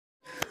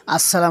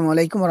আসসালামু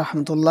আলাইকুম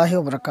রহমতুল্লাহি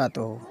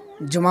ওবরাকাতুহ।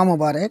 জুমা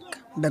মুবারক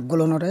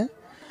বেগুলনরে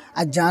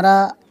আর যারা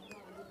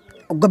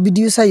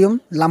ভিডিও চাইম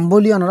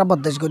লাম্বলি অনরা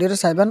বদাস করিয়ে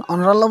চাইবেন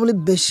অনরাল্লা বলে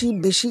বেশি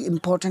বেশি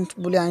ইম্পর্টেন্ট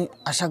বলে আমি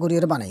আশা করিয়ে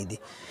বানাই দিই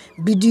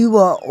ভিডিও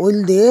ওইল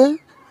দে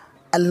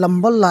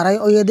লম্বল লড়াই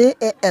ওয়ে দে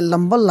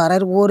লম্বল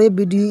লড়াইয়ের ওরে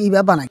ভিডিও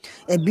ইবা বানাই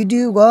এই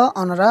ভিডিও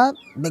অনরা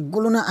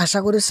বেগুলনে আশা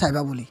করি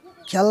চাইবা বলি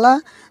খেলা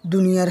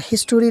দুনিয়ার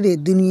হিস্টোরি রে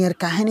দুনিয়ার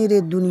কাহিনী রে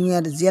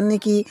দুনিয়ার জিয়ান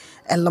নাকি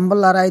এক নম্বর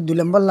লড়াই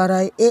 2 নম্বর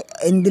লড়াই এ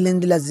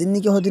ইন্দিলা জিন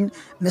নাকি হদিন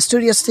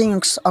মিস্টেরিয়াস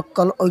থিংস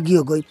অকল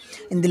ওগিও গই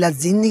ইন্দিলা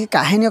জিন নাকি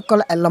কাহিনী অকল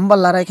 1 নম্বর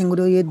লড়াই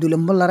কেঙ্গুরি হয়ে 2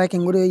 নম্বর লড়াই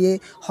কেঙ্গুরি হয়ে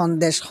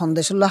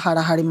সন্দেশুল্লাহ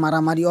হাড়াহাড়ি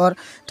মারামারি ওর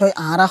তই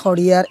আরা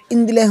হরিয়ার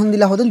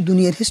ইন্দিলা হদিন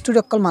দুনিয়ার হিস্টোরি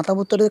অকল মাথা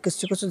বুতরে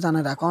কিছু কিছু জানা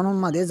রাখানোর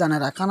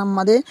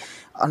মাদে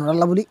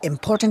অনরাল্লাহ বলি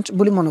ইম্পর্টেন্ট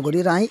বলে মনে করি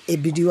রাই এই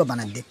ভিডিও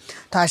বানাই দে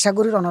তো আশা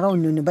করি অনরা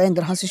অন্য ভাই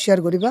এদের হাসি শেয়ার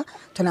করিবা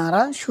তাহলে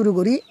আরা শুরু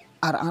করি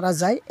আর আরা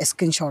যাই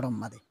স্ক্রিনশট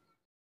মাদে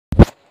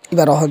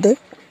এবার হদে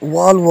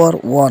ওয়ার্ল্ড ওয়ার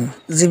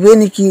 1 জিবে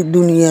নাকি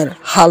দুনিয়ার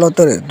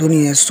হালতরে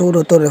দুনিয়ার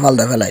সৌরতরে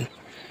ফালদা ফেলাই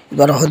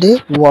এবার হদে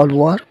ওয়ার্ল্ড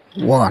ওয়ার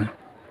 1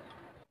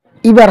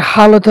 এবার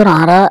হালতর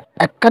আরা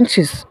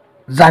একখানশিস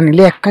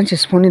জানিলে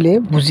একখানশিস শুনিলে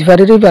বুঝি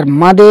পারি এবার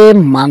মাদে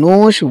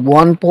মানুষ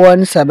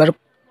 1.7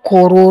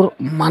 করোড়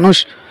মানুষ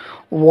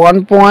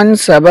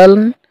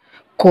 1.7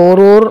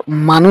 করোড়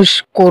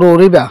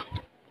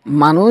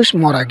মানুষ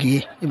মরা গিয়ে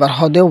এবার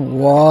হদে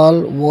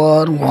ওয়ার্ল্ড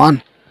ওয়ার 1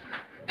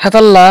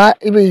 হেতাল্লা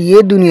এবার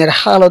দুনিয়ার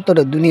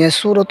হালতরে দুনিয়ার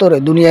সুরতরে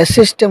দুনিয়ার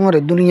সিস্টেমরে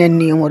দুনিয়ার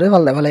নিয়মরে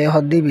ফালদা ফেলাই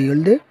হদে বিল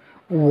দে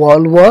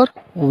world war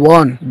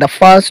 1 the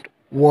first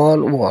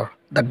world war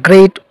the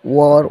great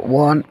war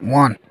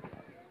 1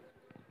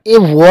 a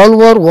world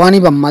war 1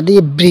 ইবা মাদি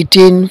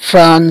ব্রিটেন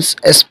ফ্রান্স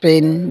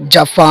স্পেন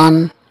জাপান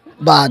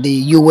বাদি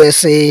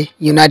USA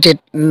United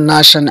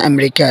nation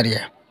America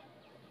area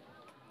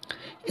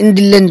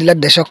ইন্দিলা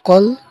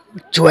দেশকল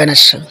join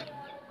আসল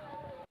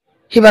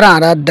হিবার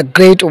আরা the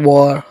great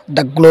war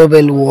the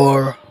global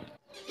war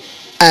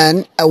and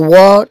a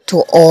war to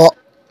all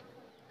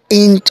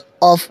end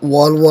of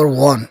World War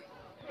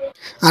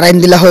 1 আর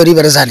ইন্দিলা হরি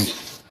বারে জানি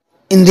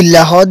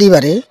ইন্দিল্লা হদি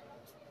বারে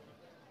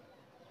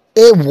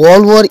a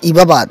world war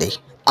ইবা বাদে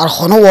আর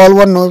হন world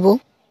war নইব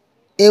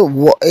a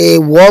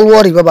world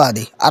war ইবা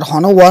বাদে আর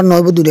হন war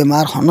নইব দূরে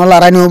আর হন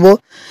লড়াই নইব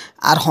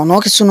আর হন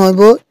কিছু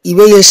নইব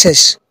ইবে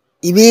শেষ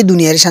ইবে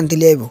দুনিয়ার শান্তি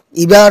লিয়াইব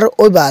ইবার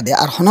ওই বাদে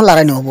আর হন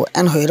লড়াই নইব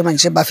এন হইর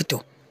মানুষে বাফিত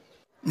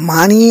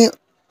মানি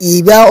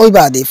ইবা ওই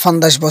বাদে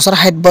 50 বছর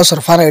 60 বছর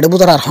ফারা এড়ে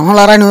বুতর আর হন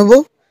লড়াই নইব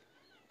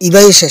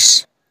ইবাই শেষ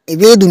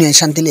ইবে দুনিয়ার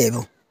শান্তি লিয়াইব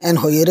এন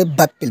হইর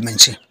বাপিল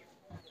মানুষে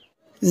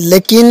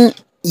লেকিন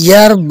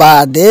ইয়ার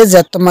বাদে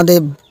যত মাদে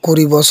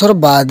 20 বছর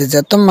বাদে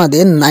যত মাদে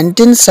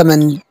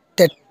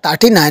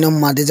 1939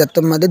 মাদে যত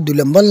মাদে 2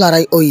 নম্বর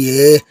লড়াই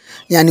ওয়ে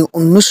यानी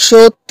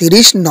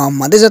 1930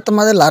 মাদে যত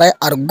মাদে লড়াই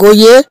আর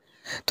গইয়ে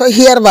তো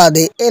হিয়ার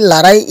বাদে এ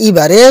লড়াই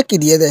ইবারে কি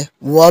দিয়ে দে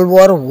ওয়ার্ল্ড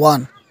ওয়ার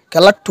 1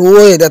 কেলা 2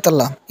 হয়ে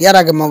দেতলা ইয়ার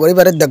আগে মগরি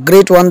বারে the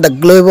great one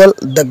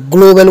the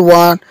global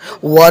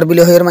war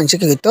বিলে হইর মানুষ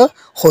কি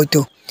হইতো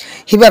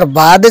হিবার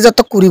বাদে যত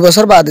 20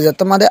 বছর বাদে যত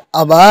মাদে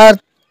আবার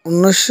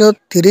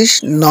 1930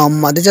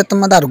 মাদে যত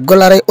মাদে আর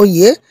লড়াই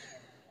ওয়ে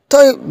তো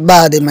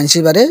বাদে মানুষ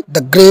বারে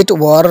the great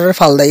war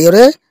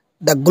ফালদাইরে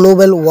the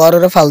global war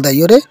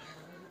ফালদাইরে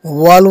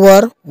world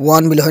war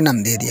 1 বিলে হয় নাম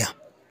দিয়ে দিয়া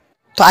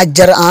তো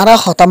আজ্জার আরা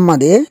খতম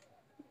মাদে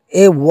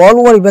a world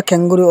war Iba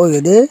কেঙ্গুরি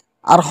way they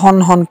আর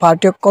হন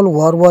পার্টি অকল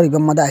ওয়ার্ল্ড ওয়ার ইবা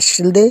মাদে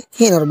আসছিল দে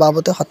হিনর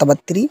বাবতে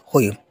হতাবাত্রি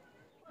হইম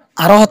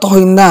আরো হত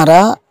হইম না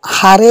আরা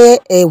হারে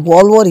এ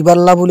ওয়ার্ল্ড ওয়ার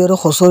ইবারলা বলে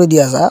হসরি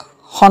দিয়া যা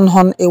হন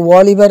এ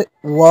ওয়ার্ল্ড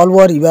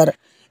ওয়ার ইবার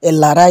এ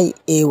লড়াই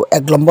এ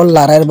 1 নম্বর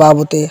লড়াইয়ের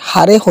বাবতে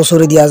হারে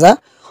হসরি দিয়া যা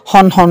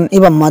হন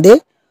ইবাম মাদে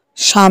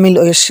শামিল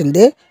হয়েছিল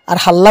দে আর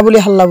হাল্লা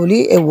বলি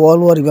এ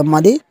ওয়ার্ল্ড ওয়ার ইবাম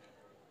মাদে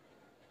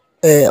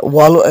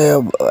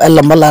এক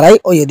নম্বর লড়াই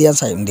ওয়ে দিয়া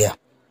চাইম দিয়া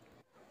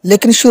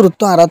লেকিন শুরুত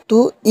তো আর তো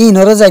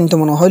ইনরে জানতো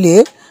মনে হইলে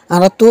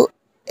আর তো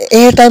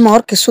এ টাইম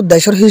আর কিছু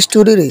দেশের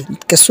হিস্টোরি রে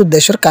কিছু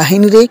দেশের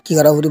কাহিনী রে কি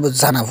করা ফুরিব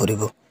জানা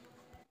ফুরিব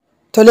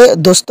তাহলে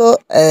দোস্ত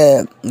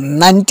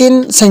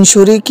 19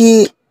 সেঞ্চুরি কি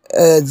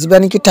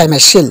জীবানি কি টাইম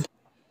আসছিল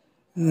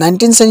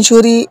 19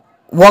 সেঞ্চুরি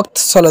ওয়াক্ত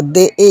চলত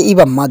দে এ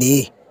ইবাম মাদে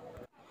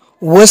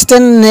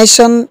ওয়েস্টার্ন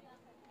নেশন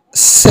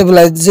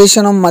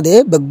সিভিলাইজেশন মাদে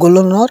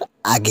বেগুলনর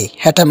আগে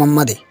হেটা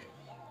মাদে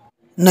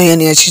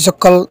নয়নিয়া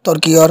শিসকল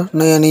তুর্কিয়র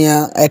নয়নিয়া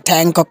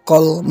ট্যাঙ্ক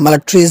অকল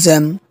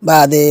মিলিটারিজম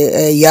বাদে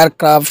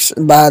এয়ারক্রাফটস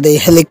বাদে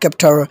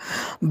হেলিকপ্টার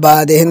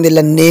বাদে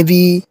হিন্দিলা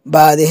নেভি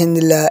বাদে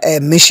হিন্দিলা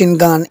মেশিন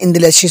গান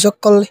ইন্দিলা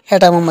শিসকল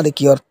হেটা মাদে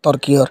কিয়র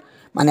তুর্কিয়র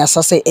মানে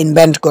আস্তে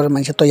ইনভেন্ট করে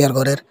মানুষ তৈয়ার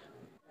করের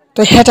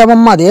তো হেটা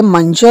মাদে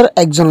মানুষের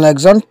একজন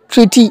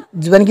ট্রিটি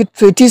যেমন কি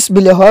ট্রিটিস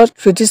বিলে হয়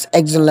ট্রিটিস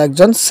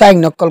একজন সাইন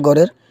অকল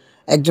করের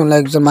একজন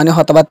মানে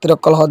হতাবাত্তির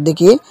অকল হদ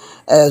দেখি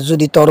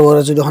যদি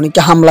তরবরে যদি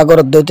হনিকে হামলা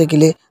করত দইতে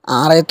কিলে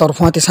আরা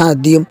তরফাতি সাঁ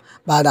দিম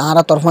বা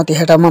আরা তরফাতি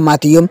হেটামা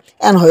মাতিম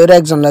এন হইরে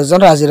একজন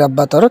রাজি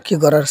রাব্বাতর কি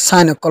করার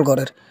সাইন অকল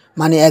করের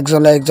মানে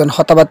একজন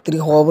হতাবাত্তির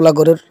হওয়া বলা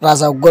করের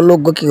রাজা লোক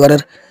কি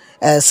করের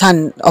সাইন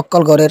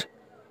অকল করের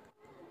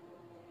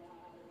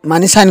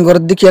মানে সাইন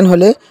গরত দিকেন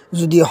হলে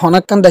যদি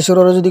হনাক্কান দেশের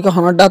যদি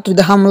হনার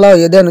যদি হামলা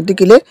হয়ে দেন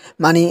কিলে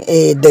মানে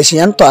এই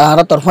দেশিয়ান তো আর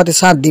তরফাতে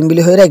 7 দিন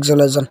বিলি হয়ে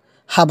একজন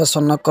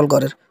হাবাসন নকল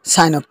গরের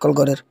সাইন নকল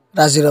গরের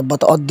রাজির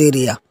অব্বত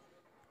অদ্দেরিয়া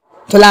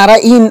তাহলে আরা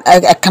ইন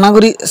একখানা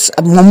করি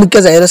মম্মিকে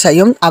যাই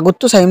সাইম আগত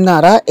তো সাইম না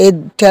আরা এই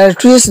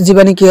টেরিটরিজ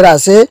জীবানি কি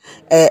আছে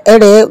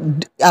এডে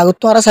আগত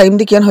তো আরা সাইম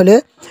দি কেন হলে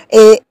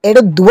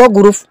এডে দুয়া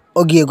গ্রুপ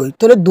অগিয়ে গই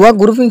তাহলে দুয়া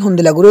গ্রুপিং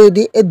হন্দিলা গুরু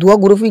যদি এই দুয়া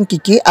গ্রুপিং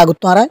কি আগত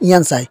তো আরা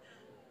ইয়ান চাই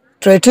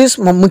টেরিটরিজ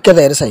মম্মিকে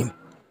যাই সাইম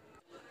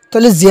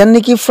তাহলে জিয়ান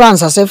নাকি ফ্রান্স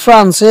আছে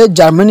ফ্রান্সে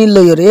জার্মানি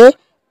লইরে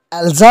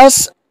এলজাস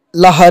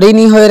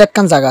লহরিনি হয়ে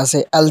রাখান জায়গা আছে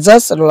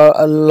এলজাস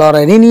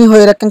লরেনি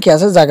হয়ে রাখান কি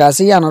আছে জায়গা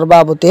আছে ইয়ানোর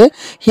বাবতে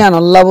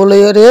হিয়ানল্লা বলে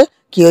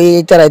কি ওই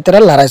ইতারা ইতারা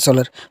লড়াই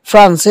চলের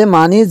ফ্রান্সে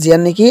মানি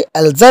জিয়ান নাকি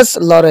এলজাস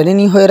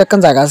লরেনি হয়ে রাখান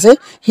জায়গা আছে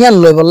হিয়ান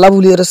লই বল্লা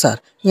বলিয়ে স্যার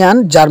হিয়ান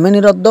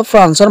জার্মানির অদ্দ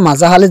ফ্রান্সর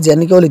মাজা হালে জিয়ান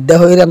নাকি অলিদ্যা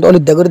হয়ে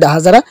অলিদ্যা করে দেখা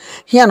যারা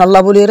হিয়ানল্লা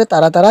বলিয়ে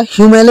তারা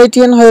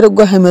হিউম্যালিটিয়ান হয়ে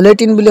গো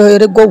হিউম্যালিটিন বলে হয়ে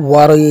গো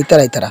ওয়ার ওই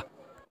ইতারা ইতারা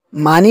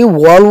মানে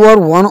World War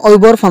 1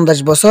 ওইবর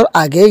 50 বছর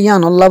আগে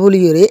ইয়ানল্লা বলি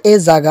এ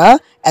জায়গা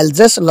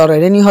এলজেস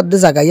লরেনি হদ্দে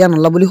জায়গা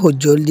ইয়ানল্লা বলি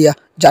হজ্জল দিয়া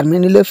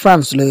জার্মানি লই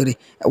ফ্রান্স লই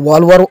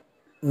World War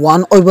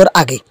 1 ওইবর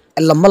আগে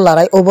লম্বা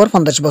লড়াই ওইবর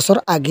 50 বছর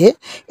আগে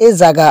এ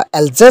জায়গা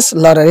এলজেস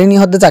লরেনি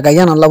হদ্দে জায়গা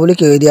ইয়ানল্লা বলি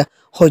কি হয়ে দিয়া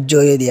হজ্জ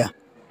হয়ে দিয়া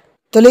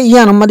তাহলে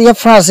ইয়ান দিয়া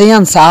ফ্রান্স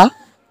ইয়ান সা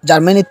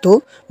জার্মানি তো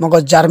মগ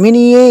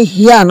জার্মানি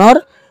হিয়ানর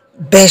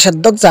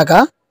বেশাদ্দক জায়গা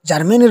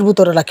জার্মানির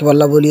ভিতরে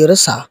রাখিবল্লা বলি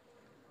সা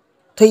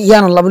তো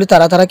ইয়ান আল্লাহ বলি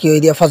তারা কি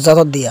হয়ে দিয়া ফজ্জাত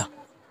দিয়া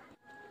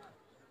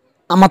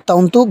আমার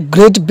তাউন তো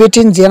গ্রেট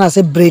ব্রিটেন জিয়ান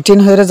আছে ব্রিটেন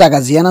হয়ে জায়গা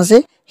জিয়ান আছে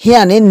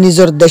হিয়ানে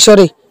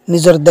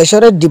নিজের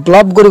দেশরে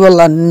ডেভেলপ করি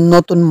বললা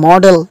নতুন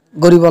মডেল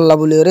গড়ি বললা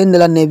বলি ওরে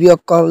ইন্দিলা নেভি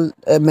অকল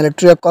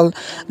মিলিটারি অকল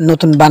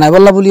নতুন বানাই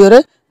বললা বলি ওরে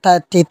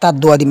তার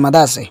দোয়া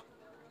দিমাদা আছে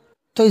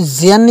তো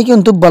জিয়ান নাকি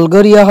কিন্তু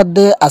বালগেরিয়া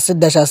হদ্দে আছে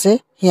দেশ আছে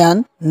হিয়ান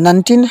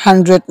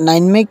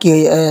 1909 মে কি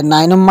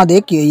 9 মাদে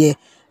কি হইয়ে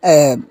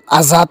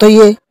আজাদ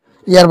হইয়ে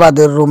ইয়ার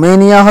বাদে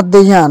রোমেনিয়া হদ্দে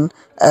ইয়ান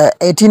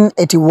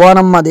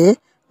 1881 মাদে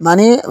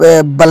মানে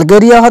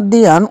বালগেরিয়া হদ্দে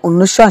ইয়ান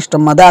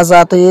 1908 মাদে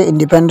আজাদ হয়ে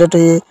ইন্ডিপেন্ডেন্ট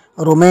হয়ে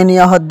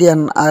রোমেনিয়া হদ্দে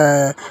ইয়ান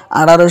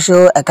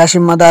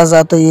 1881 মাদে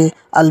আজাদ হয়ে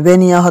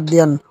আলবেনিয়া হদ্দে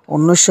ইয়ান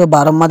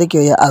 1912 মাদে কি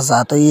হয়ে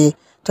আজাদ হয়ে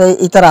তো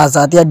ইতার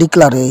আজাদিয়া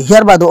ডিক্লার হয়ে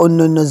ইয়ার বাদে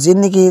অন্য যে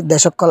নাকি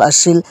দেশকল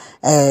আসছিল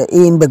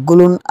ইন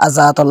বেগুলুন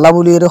আজাদ আল্লাহ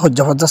বলি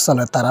হজ্জা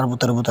চলে তারার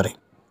ভিতরে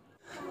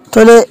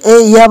তাহলে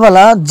এই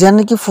ইয়াবালা যে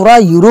নাকি পুরা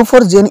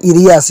ইউরোপের যে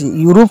এরিয়া আছে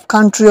ইউরোপ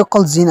কান্ট্রি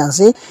অকল জিন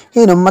আছে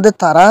সেই মধ্যে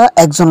তারা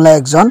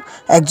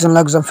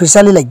একজন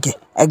ফিসালি লাগে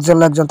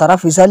একজন তারা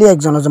ফিসালি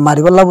একজন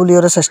মারিবল্লা বলি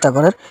চেষ্টা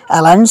করে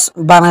অ্যালায়েন্স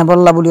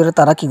বানাইবল্লা বলি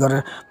তারা কি করে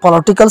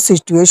পলিটিক্যাল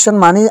সিচুয়েশন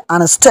মানে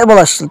আনস্টেবল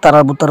আসছিল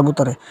তারার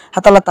ভিতরে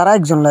হাতালা তারা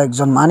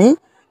একজন মানে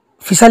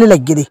ফিসালি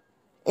লাগিয়ে দি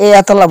এই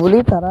এতলা বলি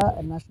তারা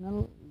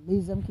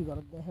ন্যাশনালিজম কি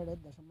করে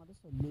দেশের মধ্যে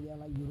চলি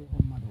ইউরোপ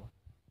মারুয়া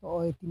তো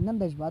ওই তিনজন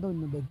দেশ বাদ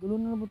অন্য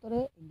দেশগুলোর ভিতরে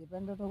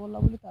ইন্ডিপেন্ডেন্ট হবল্লা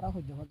বলি তারা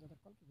হজ্জ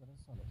কি করে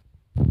চলে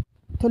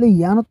তাহলে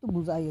ইয়ানত তো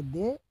বুঝাই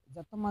দে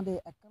যাতে মাদে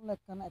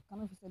একখান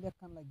ফিসালি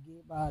একখান লাগিয়ে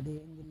বা দে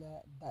ইন্দিলা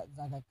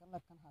জায়গা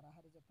একখান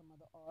হারাহারি যাতে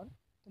মাদে অর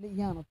তাহলে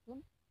ইয়ানত তো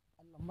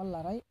লম্বা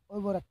লড়াই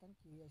ওইবর একখান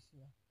কি আসছে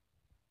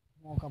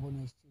মৌকা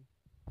বনে আসছে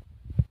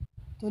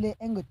তাহলে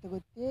এং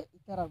করতে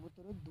ইতারার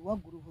ভিতরে দুয়া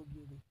গ্রুপ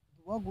হয়ে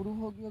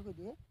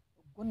গিয়ে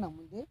ওর নাম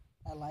হইতে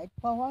অ্যালাইড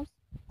পাওয়ার্স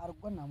আর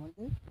ওর নাম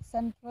হইতে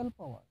সেন্ট্রাল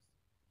পাওয়ার্স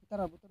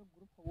ইতারার ভিতরে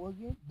গ্রুপ হয়ে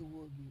গিয়ে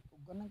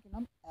ওর নাম কি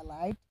নাম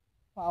অ্যালাইড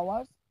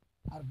পাওয়ার্স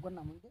আর ওর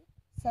নাম হইতে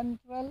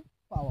সেন্ট্রাল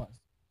পাওয়ার্স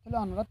তাহলে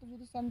আমরা তো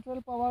যদি সেন্ট্রাল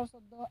পাওয়ার্স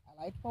অদ্দ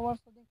অ্যালাইড পাওয়ার্স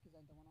অদ্দ কি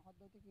জানতে মনে হদ্দ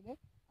হতে গেলে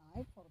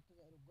আই ফরতে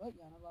যাই রুগ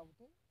ইয়ানার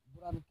বাবুতে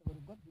বুরানিতে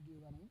রুগ ভিডিও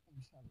বানাই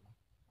ইনশাআল্লাহ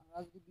আমরা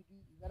যদি ভিডিও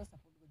ইদারে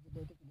সাপোর্ট করতে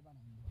দইতে কি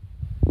বানাই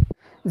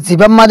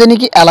জিবাম মাদে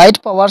নাকি allied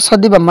powers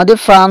হদি বাম্মাদে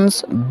France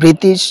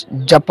British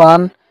Japan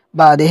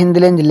বা দেহিন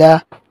দিলেন জিলা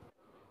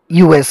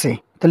ইউএসএ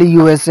তাহলে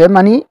ইউএসএ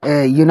মানে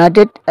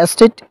ইউনাইটেড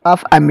স্টেট অফ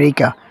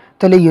আমেরিকা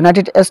তাহলে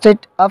ইউনাইটেড স্টেট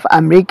অফ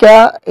আমেরিকা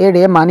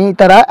এরে মানে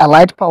তারা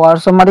অ্যালাইড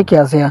পাওয়ার্স মানে কি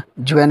আছে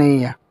জয়েন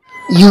হইয়া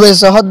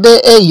USA হদ্দে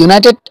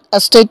United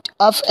state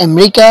of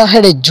America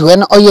হেডে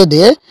জয়েন হইয়ে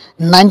দে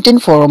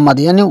 1904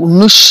 মাদে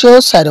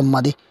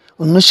মানে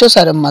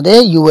 1904 মাদে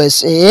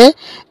ইউএসএ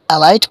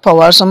অ্যালাইড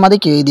পাওয়ার্স মাদে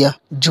কি হয়ে দিয়া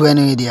জয়েন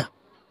হয়ে দিয়া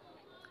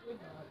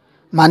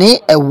মানে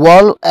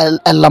ওয়ার্ল্ড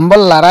লম্বা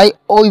লড়াই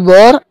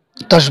ওইবর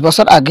 10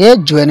 বছর আগে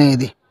জয়েন হয়ে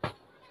দি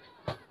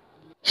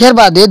এর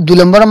বাদে 2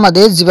 নম্বরের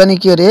মধ্যে জীবানি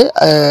কি রে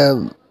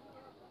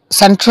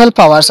সেন্ট্রাল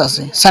পাওয়ার্স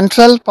আছে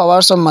সেন্ট্রাল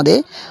পাওয়ার্সের মধ্যে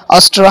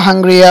অস্ট্রো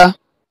হাঙ্গেরিয়া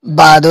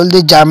বাদল দি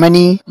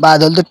জার্মানি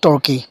বাদল দি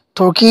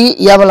তুর্কি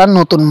ইয়া বলা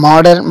নতুন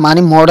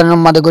মডার্নের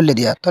মধ্যে গলে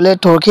দিয়া তাহলে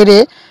তুর্কির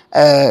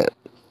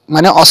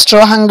মানে Austro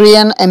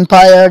Hungarian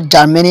empire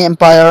Germany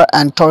empire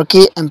and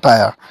তুর্কি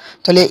এম্পায়ার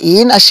তাহলে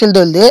ইন আসছিল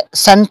দল দিয়ে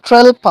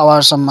সেন্ট্রাল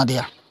পাওয়ার্সের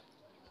মধ্যে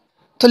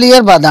তাহলে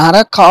ইয়ার বাদে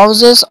হারা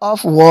কাউজেস অফ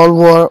World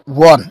War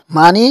 1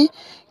 মানে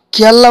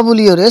কিয়াল্লা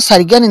বলিওরে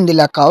সারিগান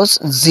ইন্দিলা কাউজ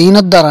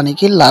জিনত দ্বারা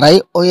নাকি লড়াই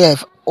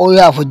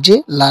ওয়া ফুজে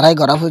লড়াই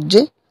গড়া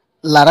ফুজে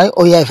লড়াই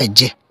ওয়া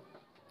ফুজে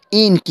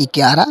ইন কি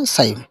আরা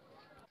সাইম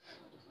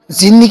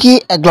জিন্দিগি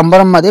এক নম্বর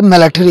মাদে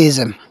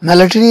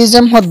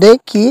মিলিটারিজম হদ্দে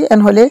কি এন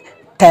হলে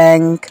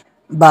ট্যাঙ্ক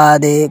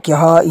বাদে কি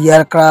হ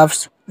এয়ারক্রাফটস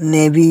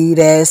নেভি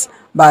রেস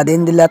বাদে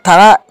দিলা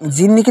তারা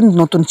জিন্দিগি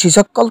নতুন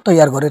চিসকল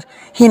তৈয়ার করে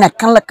হিন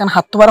একখান লাক্কান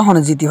হাতবার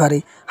হনে জিতি পারে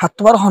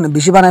হাতবার হনে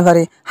বেশি বানাই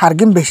পারে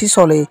হারগিম বেশি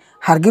চলে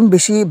হারগিম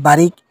বেশি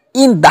বারিক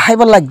ইন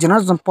দাহাইবার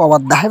লাগজনের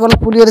পাওয়ার দাহাইবার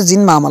পুলিয়ের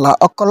জিন মামলা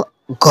অকল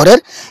ঘরের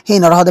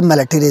হিনর হদে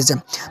মিলিটারিজম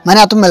মানে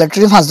এত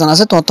মিলিটারি পাঁচজন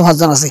আছে তত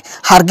পাঁচজন আছে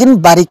হারগিন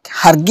বারিক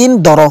হারগিন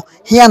দর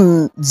হিয়ান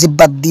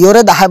জিব্বাত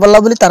দিয়রে দাহাই বললা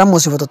বলি তারা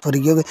মুসিবতত পড়ে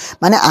গিয়ে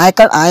মানে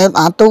আয়কার আয়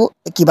তো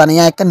কি বানাই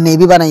আয়কার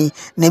নেভি বানাই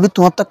নেভি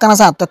তোমার তক্কান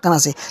আছে আর তক্কান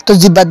আছে তো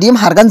জিব্বাত দিম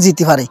হারগান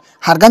জিতি পারে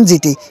হারগান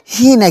জিতে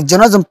হিন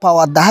একজনের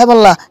পাওয়ার দাহাই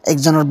বললা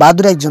একজনের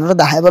বাদুর একজনের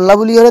দাহাই বললা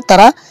বলি ওরে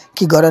তারা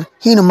কি করের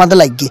হিন উম্মাদে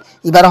লাগিয়ে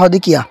এবার হদে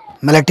কিয়া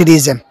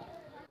মিলিটারিজম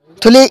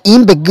তাহলে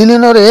ইন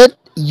বেগুলিনরে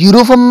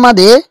ইউরোপ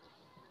মাদে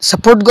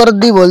सपोर्ट कर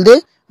दी बोल दे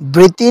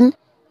ब्रिटेन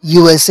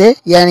यूएसए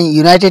यानी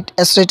यूनाइटेड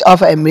स्टेट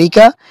ऑफ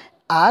अमेरिका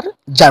और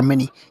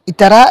जर्मनी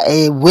इतारा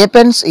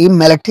वेपन्स ई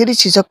मिलिटारी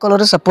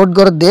चिजकलरे सपोर्ट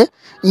कर दे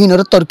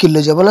इनर तुर्की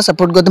लो जबला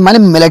सपोर्ट कर दे माने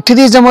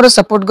मिलिटारिज्म रे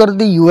सपोर्ट कर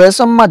दे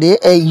यूएस मादे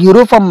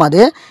यूरोप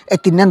मादे ए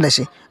तीन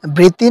देशे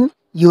ब्रिटेन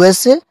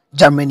यूएसए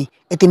জার্মানি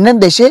এই তিনজন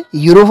দেশে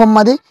ইউরোপ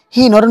মাদে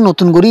হিনর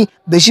নতুন করি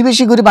বেশি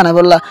বেশি করে বানাই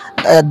বললা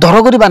ধর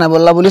করে বানাই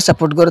বললা বলে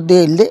সাপোর্ট করে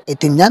দিয়ে এই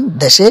তিনজন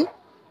দেশে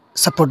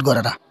সাপোর্ট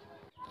করেরা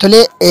তাহলে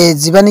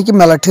জীবানী কি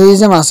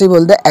মিলিটারিজম আছে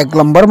বলতে এক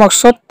নম্বর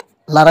মকসদ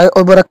লড়াই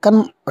ওভার একখান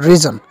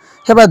রিজন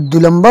এবার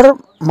দুই নম্বর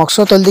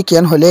মকসদ হলদি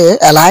কিয়ান হলে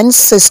alliance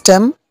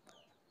system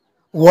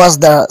was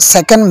the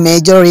second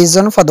major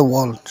reason for the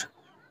world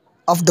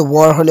of the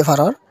war হলে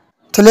ফারার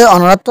তাহলে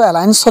অনরা তো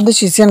অ্যালায়েন্স সদে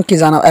সিসিয়ান কি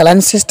জানা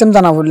অ্যালায়েন্স সিস্টেম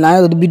জানা বলি না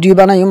ভিডিও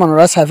বানাই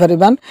অনরা সাইফার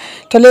ইবান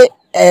তাহলে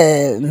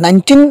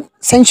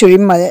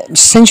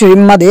 19th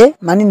মাদে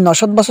মানে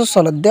 900 বছর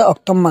চলত দে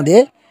অক্টোবর মাদে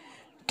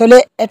তাহলে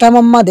এটা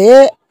মাদে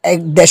এক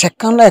দেশ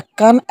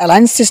একখান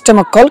অ্যালায়েন্স সিস্টেম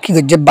অকল কি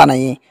গজ্জে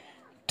বানাই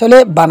তাহলে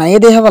বানাইয়ে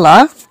দেহে বলা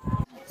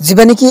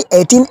জীবানি কি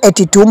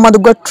 1882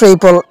 মাদুগা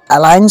ট্রিপল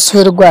অ্যালায়েন্স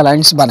হয়েরগো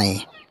অ্যালায়েন্স বানাই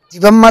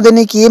জীবন মাদে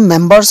নাকি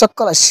মেম্বার্স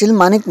অকল আসছিল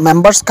মানে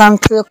মেম্বার্স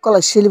কান্ট্রি অকল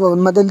আসছিল বাবন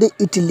মাদে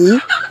ইটালি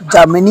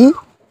জার্মানি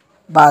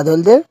বাদল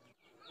দে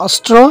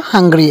অস্ট্রো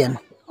হাঙ্গেরিয়ান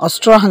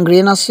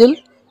আসছিল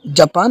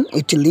জাপান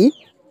ইটালি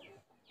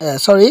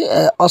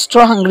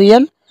অস্ট্রো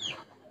হাঙ্গেরিয়ান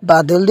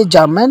বাদল দে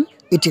জার্মান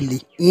ইটালি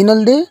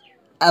ইনল দে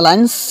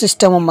অ্যালায়েন্স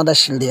সিস্টেম মাদে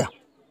আসছিল দিয়া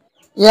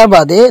ইয়ার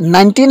বাদে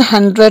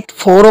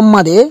 1904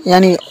 মাদে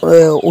यानी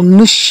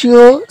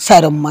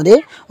 1904 মাদে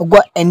ওগো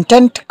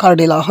এন্টেন্ট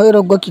কার্ডিলা হয়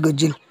ওগো কি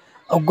গজিল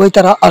ওগো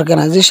তারা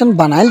অর্গানাইজেশন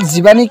বানাইল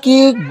জীবানি কি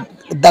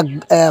the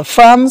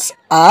France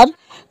are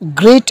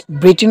great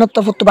Britain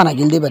তফত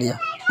বানাগিল দে বারিয়া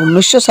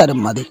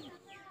 1904 মাদে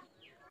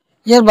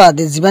ইয়ার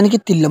বাদে জীবানি কি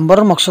 3 নম্বর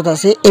মকসদ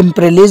আছে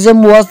imperialism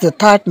was the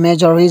third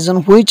major reason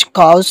which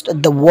caused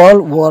the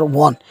world war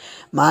 1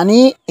 মানে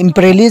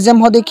ইম্পেরিয়ালিজম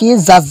হদে কি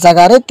জাত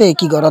জাগারেতে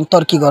কি গরন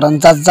তর্কি গরন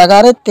জাত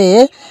জাগারেতে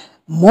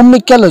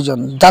মুমিক্যালজন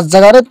জাত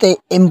জাগারেতে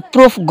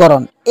ইমপ্রুভ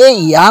গরন এই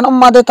ইয়ান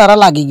মাদে তারা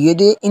লাগি গিয়ে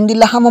দে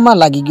ইন্দিলা হামামা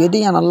লাগি গিয়ে দে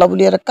ইয়ান আল্লাহ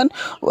বলি রাখান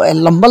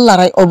লম্বা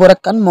লড়াই ওবর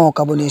রাখান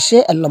মৌকা বনিয়েছে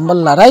লম্বা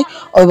লড়াই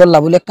ওবর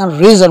বলি রাখান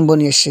রিজন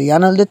বনিয়েছে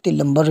ইয়ান হল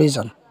 3 নম্বর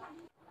রিজন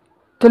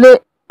তাহলে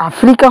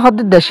Africa had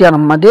the Dashian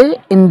Made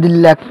in the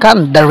Lakan.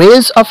 The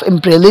rise of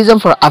imperialism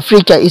for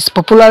Africa is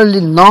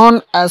popularly known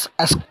as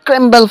a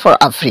scramble for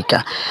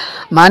Africa.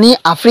 Mani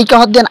Africa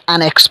had an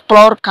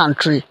unexplored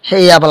country.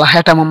 Hey abala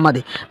heta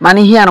Mamadi.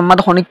 Mani he and Mad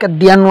Honika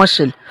Dian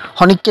Wasil.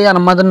 Honike and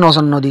Mother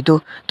Nozan Nodito.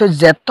 To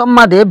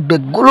Zetomade,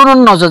 Begulun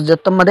Nozos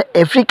Zetomade,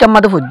 Africa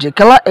Mother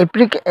Fujikala,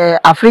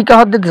 Africa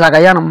had the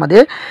Zagayan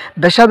Made,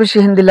 Beshabishi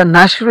Hindila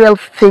natural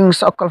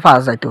things occur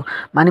Fazaito.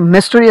 Mani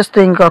mysterious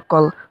thing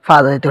occur.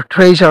 ফাজা তো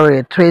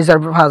treasure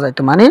ফাজা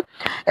তো মানে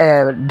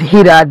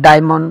হীরা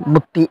diamond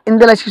মুক্তি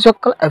ইন্দেলা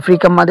শিসকল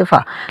আফ্রিকার মাঝে ফা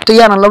তো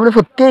ইয়ান আল্লাহ বলে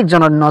প্রত্যেক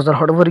জনের নজর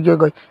হড় ভরে গিয়ে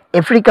গই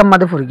আফ্রিকার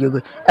মাঝে ভরে গিয়ে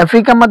গই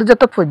আফ্রিকার মাঝে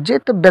যত ফজ্জে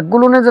তো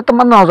বেগগুলোনে যত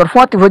মানে নজর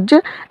ফোয়াতি ফজ্জে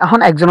এখন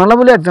একজন আল্লাহ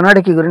বলে একজন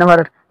এটা কি করি না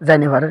পারে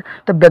যায়নি পারে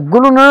তো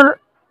বেগগুলোনের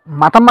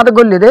মাথার মাঝে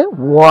গড়লে দে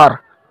ওয়ার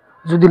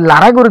যদি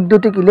লড়াই করে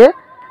দিতে কিলে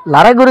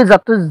লড়াই করে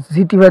যত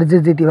জিতি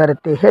পারে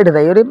তে হেডে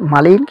দেয় ওরে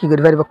মালিন কি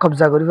করি পারিব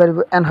কবজা করি পারিব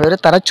এন হয়ে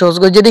তারা চোজ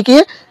গজে দেখি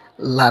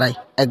লড়াই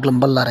এক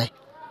নম্বর লড়াই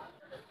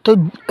তো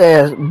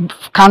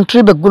কান্ট্রি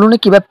বেগগুলোনে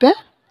কি ব্যাপে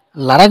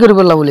লড়াই করি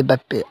বললা বলে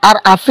ব্যাপে আর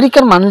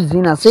আফ্রিকার মানুষ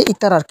জিন আছে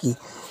ইতার আর কি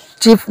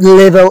চিফ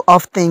লেভেল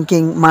অফ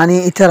থিঙ্কিং মানে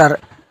ইতার আর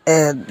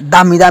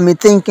দামি দামি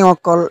থিঙ্কিং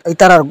অকল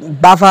ইতার আর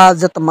বাফা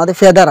যে তোমাদের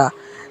ফেদারা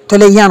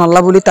তাহলে ইয়ান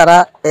আল্লাহ বলি তারা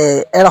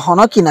এর হন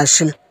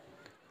কিনাছিল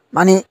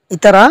মানে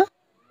ইতারা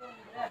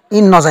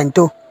ইন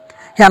নজাইনতো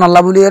হ্যাঁ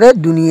আল্লাহ বলি রে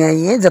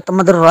দুনিয়ায় যে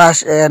তোমাদের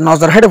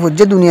নজর হেডে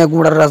বুঝছে দুনিয়া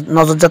গুড়ার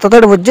নজর যত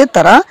হেডে বুঝছে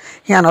তারা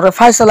হ্যাঁ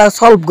ফাইসলা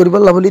সলভ করিব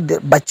আল্লাহ বলি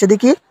বাচ্চা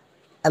দেখি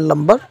এক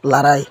নম্বর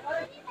লড়াই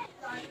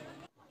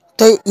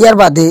তো ইয়ার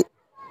বাদে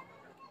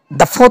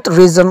the fourth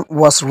reason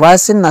was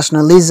raising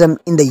nationalism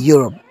in the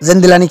Europe যেন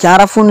দিলানি কি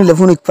আরা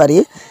ফোনিক পারি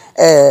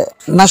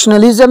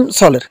ন্যাশনালিজম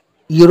চলের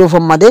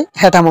ইউরোপের মাদে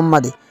হেটামর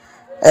মাদে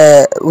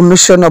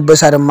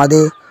 1990 সালের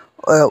মাদে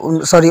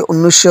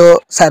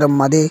 1904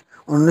 মাদে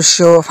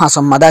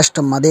 1905 মাদে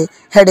 8 মাদে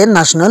হেডে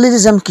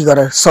ন্যাশনালিজম কি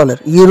করে চলে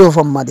ইউরোপ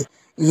মাদে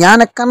ইয়ান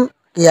একখান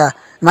ইয়া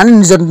মানে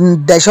নিজের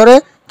দেশরে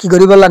কি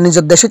করি বললা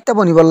নিজের দেশতে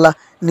বনি বললা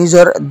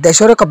নিজের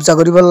দেশরে কবজা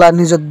করি বললা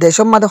নিজের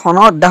দেশের মাদে হন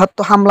অর্ধাহত্য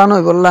হামলা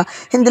নই বললা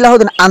হিন্দিলা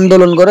হদিন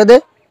আন্দোলন করে দে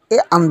এই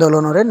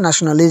আন্দোলনরে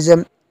ন্যাশনালিজম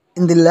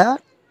ইন্দিল্লা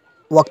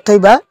ওয়াক্তাই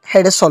বা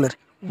হেডে চলের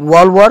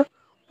ওয়ার্ল্ড ওয়ার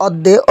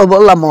অদ্দে ও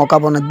বললা মৌকা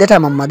বনের দে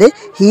টাইম মাদে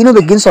হিনু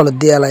বেগিন চলত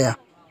দিয়ে আলায়া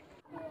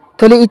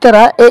তাহলে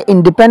ইতারা এ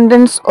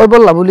ইন্ডিপেন্ডেন্স ও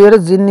বললা বলি ওরে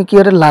জিন নাকি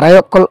ওরে লড়াই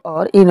অকল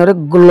और ইনরে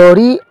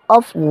গ্লোরি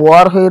অফ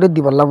ওয়ার হয়ে রে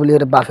দিবল্লা বলি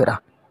ওরে বাফেরা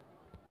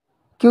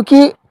क्योंकि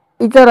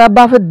इतारा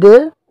बाफेर दे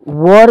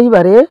ওয়ার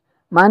ইবারে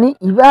মানে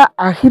ইবা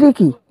আখিরে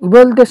কি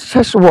ইবল দে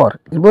শেষ ওয়ার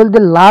ইবল দে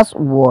লাস্ট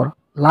ওয়ার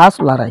লাস্ট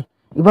লড়াই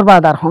ইবার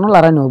বাদ আর হনো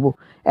লড়াই নহব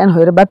এন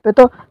হয়ে বাপ্পে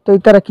তো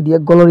ইতারা কি দিয়ে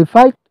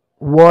গ্লোরিফাইড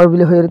ওয়ার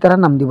বলে হয়ে তারা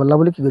নাম দিবল্লা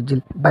বলে কি করছিল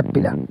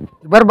বাপ্পিলা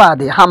এবার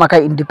বাদে হামাকা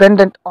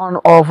ইন্ডিপেন্ডেন্ট অন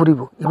অফ হরিব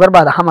এবার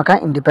বাদে হামাকা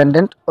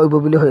ইন্ডিপেন্ডেন্ট হইব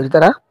বলে হয়ে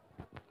তারা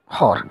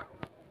হর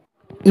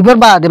এবার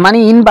বাদে মানে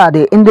ইন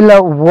বাদে ইন দিলা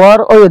ওয়ার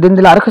ওই দিন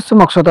দিলা আর কিছু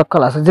মকসদ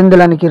অকল আছে জিন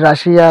দিলা নাকি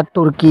রাশিয়া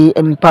তুর্কি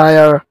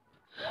এম্পায়ার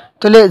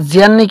তাহলে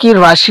জিয়ান নাকি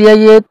রাশিয়া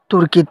ইয়ে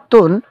তুর্কি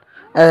তুন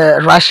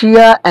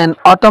Russia and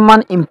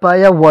Ottoman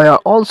Empire were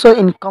also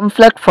in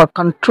conflict for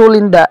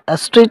controlling the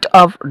Strait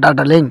of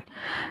Dardanelles.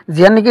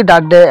 জিয়ান নাকি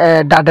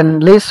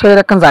ডার্ডেনলেস হয়ে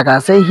রাখান জায়গা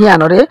আছে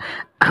হিয়ানরে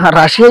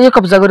রাশিয়া ইয়ে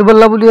কবজা করি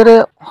বললা বলি রে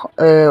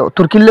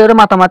তুর্কির লরে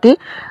মাতামাতি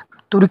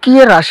তুর্কি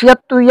রাশিয়া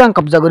তো ইয়াং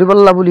কবজা করি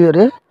বললা বলি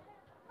রে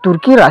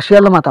তুর্কি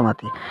রাশিয়ার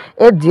মাতামাতি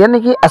এ যে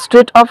নাকি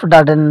স্ট্রেট অফ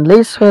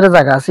ডার্ডেনলেস হয়ে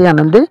জায়গা আছে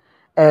আনন্দে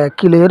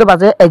কিলোর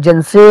বাজে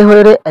এজেন্সি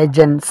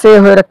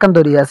হয়ে রাখান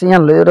দরিয়া আছে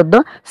ইয়ান লইর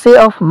সে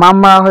অফ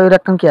মামা হয়ে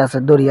রাখান কি আছে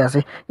দরিয়া আছে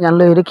ইয়ান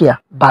লইর কিয়া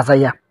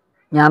বাজাইয়া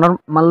ইয়ানোর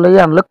মান লই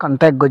আনলো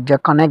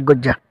কানেক্ট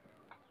গজ্জা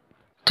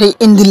ঠিক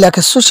ইন্দিল্লা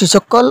কেসু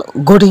শিসকল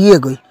গড়ি গিয়ে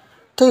গই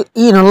তো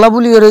ই নল্লা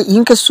বলি ওরে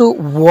ইন কেসু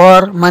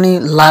ওয়ার মানে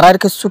লারার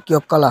কেসু কি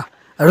অকলা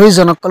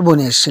রিজন অকল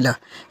বনি আসছিল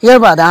ইয়ার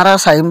বাদ আর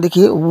সাইম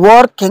দেখি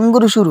ওয়ার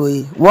কেঙ্গুরি শুরু হই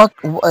ওয়ার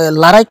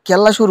লড়াই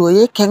কেলা শুরু হই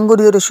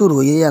কেঙ্গুরি ওরে শুরু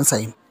হই ইয়ান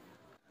সাইম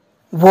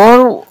ওয়ার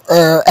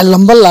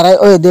লম্বা লড়াই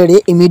ও দেড়ে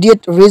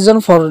ইমিডিয়েট রিজন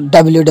ফর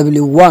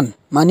WW1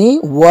 মানে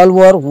world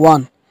war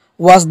 1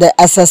 was the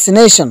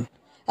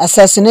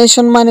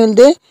assassination মানে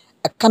দে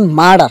একখান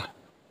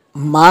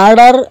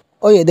মার্ডার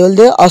ওই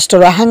দে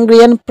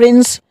অস্ট্রো-হাঙ্গেরিয়ান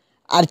প্রিন্স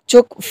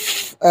আর্চক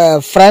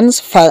ফ্রান্স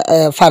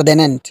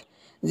ফার্দিন্যান্ড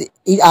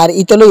আর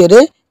ইতালি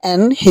রে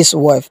and his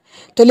wife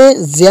তাহলে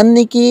জিয়ান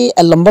নাকি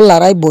এক নম্বর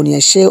লড়াই বনি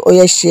আসে ওই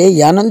আসে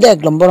ইয়ানন্দে এক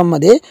নম্বর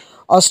মধ্যে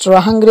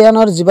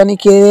অস্ট্রো-হাঙ্গেরিয়ানর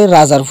জীবানিকে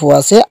রাজার ফু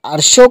আছে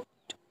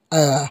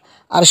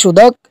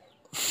আরশোদক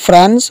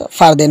ফ্রান্স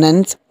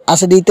ফার্দিন্যান্ড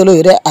আছে দি ইতালি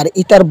রে আর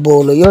ইতার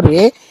বলইও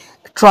রে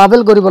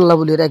ট্রাভেল করি বললা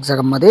বলি রে এক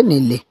জায়গার মধ্যে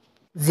নিলে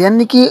জিয়ান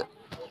নাকি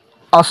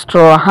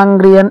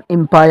অস্ট্রো-হাঙ্গেরিয়ান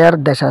এম্পায়ার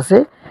দেশ আছে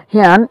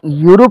হিয়ান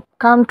ইউরোপ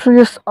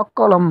কান্ট্রিজ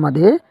অকলম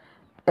মধ্যে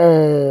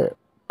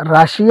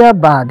রাশিয়া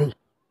বাদে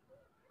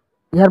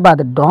ইয়ার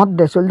বাদে ডট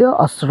দেশ হল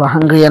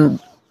অস্ট্রো-হাঙ্গেরিয়ান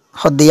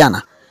হদিয়ানা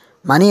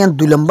মানে ইয়ান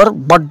 2 নম্বর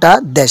বড়টা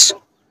দেশ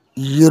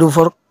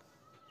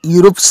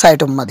ইউরোপ সাইড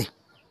মধ্যে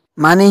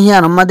মানে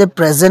হিয়ান মধ্যে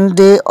প্রেজেন্ট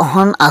ডে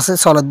অহন আছে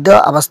চলদ্য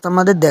অবস্থার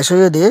মধ্যে দেশ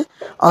হয়ে দে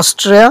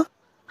Austria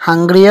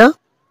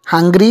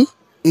Hungary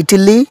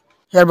Italy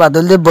year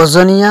Badal they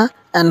Bosnia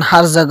and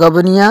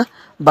Herzegovina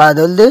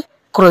Badal they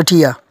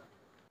Croatia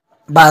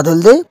Badal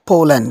they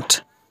Poland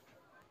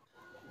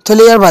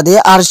তাহলে ইয়ার বাদে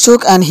আর্চক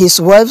এন্ড হিজ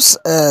ওয়াইফস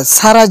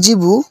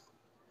সারাজিবু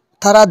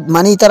তারা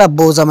মানে তারা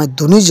বৌজামাই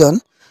দুজন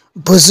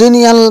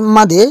বজনিয়াল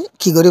মাদে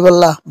কি করি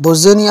বললা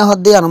বজনিয়া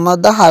হদ্দে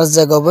আনমাদা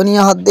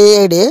হার্জেগোভিনা হদ্দে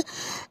এডে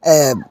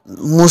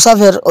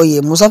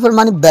মুসাফের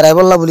মানে বেড়াই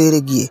বললা বলি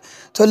গিয়ে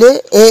তাহলে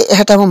এ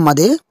হেটাম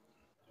মাদে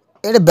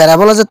এডে বেড়াই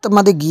বলা যেত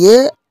মাদে গিয়ে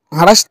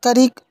 28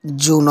 তারিখ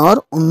জুনের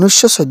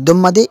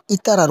 1914 মাদে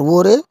ইতার আর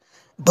ওরে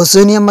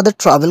বজনিয়ার মাদে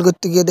ট্রাভেল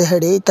করতে গিয়ে দে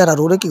হেডে ইতার আর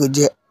ওরে কি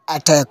করছে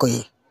অ্যাটাক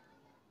হয়ে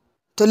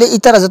তাহলে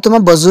ইতারা যে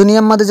তোমার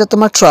বজনিয়ার মাদে যে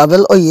তোমার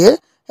ট্রাভেল হইয়ে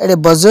এডে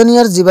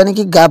বজনিয়ার জীবানে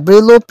কি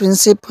গাব্রিয়েলো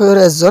প্রিন্সিপ হয়ে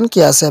একজন কি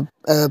আছে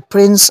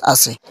প্রিন্স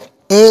আছে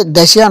এ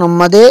দেশিয়ান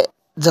মাদে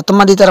যত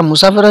মাদে তারা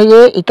মুসাফির হয়ে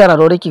ইতারা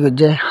রোরে কি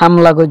করছে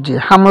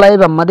হামলাই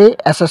বাম্মাদে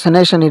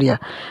অ্যাসাসিনেশন এরিয়া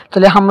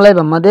তাহলে হামলাই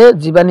বাম্মাদে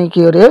জীবানি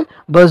কি ওরে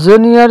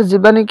বজনিয়ার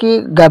জীবানি কি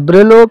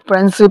গাব্রিয়েলো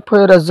প্রিন্সিপ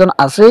হয়ে একজন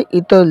আছে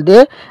ইতল দে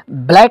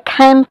ব্ল্যাক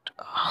হ্যান্ড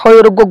হয়ে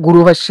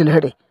গ্রুপ আসছিল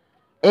হেডে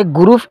এই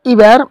গ্রুপ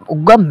ইবার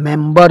উগা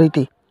মেম্বার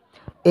ইতি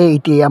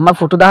এইটি আমার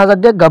ফটো দেখা যাক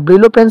যে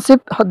গাব্রিয়েলো প্রিন্সিপ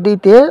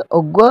হদ্দিতে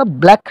অগ্গ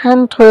ব্ল্যাক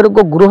হ্যান্ড হয়ে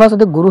গ্রুপ আছে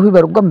গ্রুপ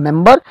হিবার অগ্গ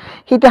মেম্বার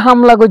হিতে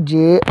হামলা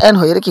গজ্জে এন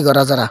হয়ে কি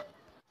করা যারা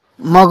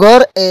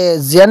মগর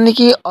জিয়ান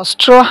নাকি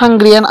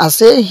অস্ট্রো-হাঙ্গেরিয়ান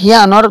আছে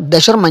হিয়ানর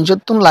দেশের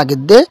মানুষতুন লাগে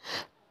দে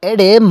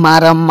এডে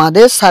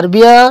মারাম্মাদে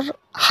সার্বিয়ার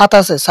হাত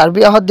আছে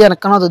সার্বিয়া হদ দিয়ে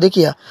কান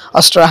দেখিয়া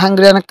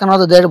অস্ট্রো-হাঙ্গেরিয়ান কান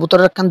দেড়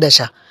বুতরের কান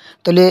দেশা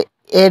তাহলে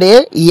এডে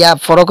ইয়া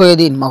ফরক হয়ে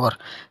দিন মগর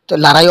তো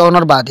লড়াই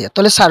অনর বাদে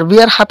তাহলে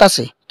সার্বিয়ার হাত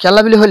আছে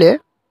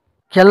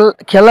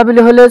খেলা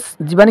বিলে হলে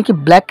জীবানি কি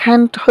ব্ল্যাক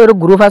হ্যান্ড হয়ে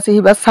গ্রুপ আছে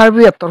হিবা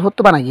সার্বিয়ার তরফত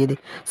বানা গিয়ে দি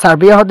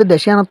সার্বিয়া হতে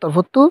দেশিয়ানোর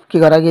তরফত কি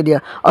করা গিয়ে দিয়া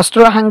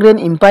Austro-Hungarian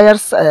empire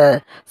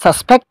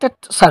suspected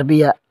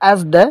Serbia as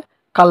the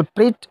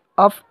culprit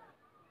of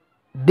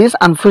this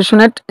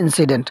unfortunate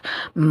incident.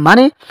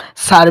 মানে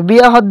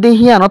সার্বিয়া হদ্দে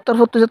হিয়ানোর তরফ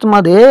যে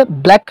তোমাদের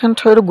ব্ল্যাক হ্যান্ড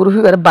হয়ে গ্রুপ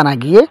হিবার বানা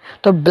গিয়ে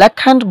তো ব্ল্যাক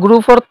হ্যান্ড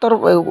গ্রুপর তরফ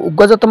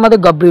উগ্গজ তোমাদের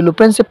গব্রিল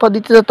প্রিন্সিপ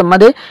পদ্ধতিতে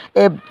তোমাদের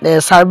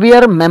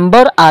সার্বিয়ার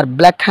মেম্বার আর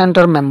black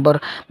হ্যান্ডর member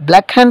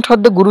black hand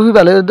হদ্দে group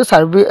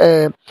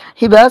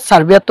হিবার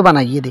Serbia তো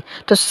বানা গিয়ে দি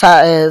তো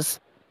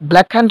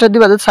ব্ল্যাক হ্যান্ড হদ্দি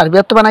বাদে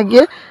সার্বিয়া তো বানা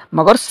গিয়ে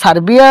মগর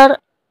সার্বিয়ার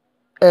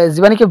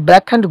যিমান কি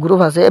ব্ল্যাক হ্যান্ড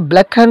গ্রুপ আছে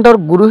ব্ল্যাক হ্যান্ডর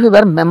গ্রুপ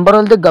হিবার মেম্বার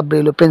হল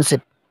গব্রিল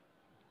প্রিন্সিপ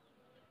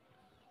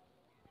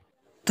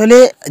তাহলে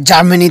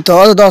জার্মানি তো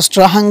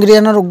অস্ট্রো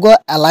হাঙ্গেরিয়ানের উগ্র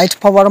অ্যালাইড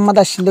পাওয়ার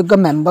মধ্যে আসলে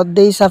মেম্বার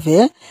দিয়ে হিসাবে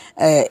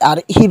আর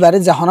হিবারে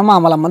যখন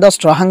মামলার মধ্যে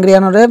অস্ট্রো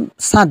হাঙ্গেরিয়ানরে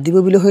সাথ দিব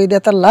বলে হয়ে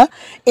দেয় তাল্লা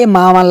এই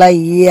মামলা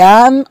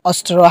ইয়ান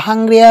অস্ট্রো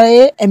হাঙ্গেরিয়ারে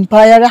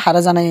এম্পায়ারে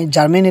হারা জানাই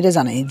জার্মানিরে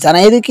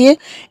জানাই দেখি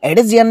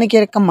এটা জিয়ান নাকি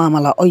একটা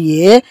মামলা ও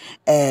ইয়ে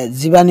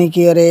জীবানি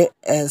কি ওরে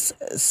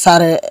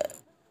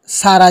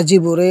সারা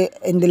জীবরে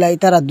এন্দিলাই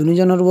তারা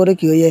দুজনের বরে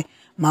কি হয়ে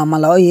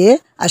মামলা ওয়ে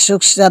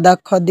অশোক সাদা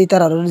খদ্দি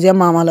তার যে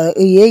মামলা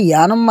ওয়ে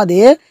ইয়ানম মাদে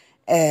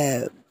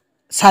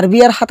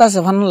সার্বিয়ার হাতা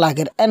সেভান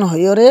লাগের এন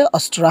হইরে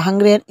অস্ট্রো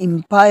হাঙ্গেরিয়ান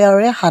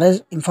এম্পায়ারে হারে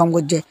ইনফর্ম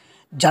করছে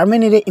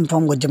জার্মানিরে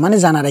ইনফর্ম করছে মানে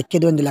জানা রাখকে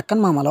দেন দিলাকান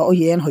মামলা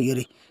ওয়ে এন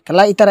হইরে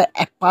খেলা ইতারা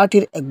এক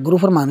পার্টির এক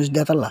গ্রুপের মানুষ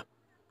দেতাল্লা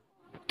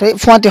তো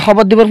ফুয়াতে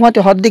খবর দিবর ফুয়াতে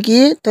হদ দেখি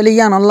তাহলে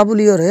ইয়ান আল্লাহ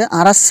বলি ওরে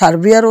আর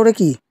সার্বিয়ার ওরে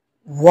কি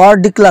ওয়ার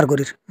ডিক্লার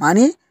করির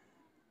মানে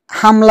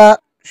হামলা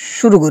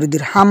শুরু করে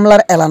দির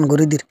হামলার এলান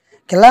করে দির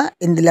খেলা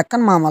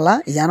ইন্দিলাকান মামলা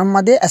ইয়ানোর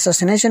মাদে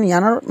অ্যাসাসিনেশন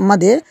ইয়ানোর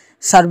মাদে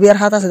সার্বিয়ার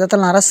হাত আছে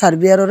তাহলে নারা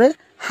সার্বিয়ারে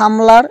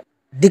হামলার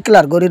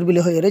ডিক্লার গরির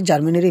বলে হয়ে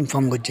জার্মানির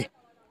ইনফর্ম করছে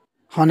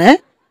হনে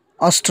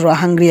অস্ট্রো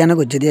হাঙ্গেরিয়ানে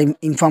করছে দিয়ে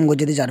ইনফর্ম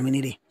করছে দিয়ে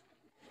জার্মানির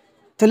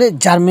তাহলে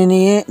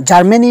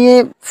জার্মানি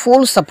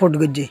ফুল সাপোর্ট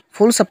করছে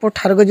ফুল সাপোর্ট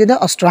হার করছে দিয়ে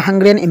অস্ট্রো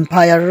হাঙ্গেরিয়ান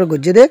এম্পায়ারের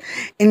করছে দিয়ে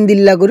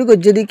ইন্দিল্লা গরি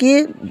করছে দিয়ে কি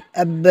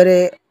একবারে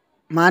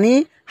মানে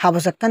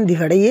হাবাসাক্কান দি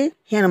ফেড়াইয়ে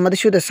হিয়ান আমাদের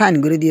শুধু সাইন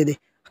করে দিয়ে দে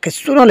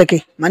কিছু লেখে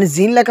মানে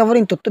জিন লেখা পরে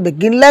তোর তো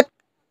বেগিন লেখ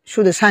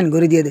শুধু সাইন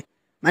করে দিয়ে দে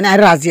মানে আর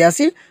রাজি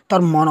আছি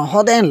তোর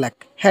মনহদ এন লেখ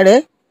হেড়ে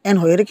এন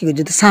হয়ে কি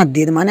যদি সাঁত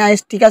দিয়ে দে মানে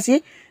আইস ঠিক আছি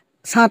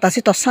সাঁত আসি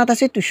তোর সাঁত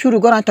আসি তুই শুরু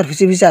কর আমি তোর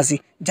পিছিয়ে আসি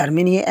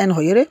জার্মানি এন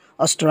হয়ে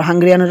অস্ট্রো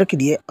হাঙ্গেরিয়ানের কি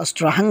দিয়ে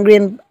অস্ট্রো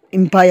হাঙ্গেরিয়ান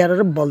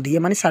এম্পায়ারের বল দিয়ে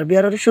মানে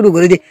সার্বিয়ার শুরু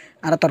করে দিয়ে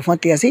আর তোর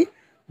ফাঁতি আসি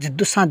যে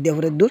দূর সাঁত দিয়ে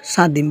পরে দূর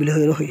সাঁত দিন বলে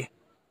হয়ে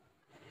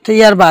তো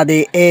ইয়ার বাদে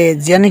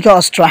যে নাকি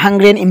অস্ট্রো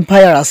হাঙ্গেরিয়ান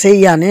এম্পায়ার আছে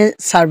ইয়ানে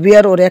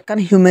সার্বিয়ার ওরে একখান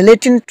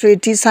হিউম্যালিটিন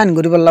ট্রিটি সাইন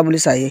করি বললা বলে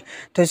চাই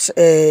তো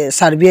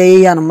সার্বিয়া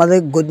ইয়ান আমাদের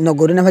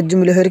গরি না ভাজ্য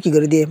মিলে হয়ে কি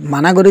করে দিয়ে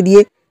মানা করে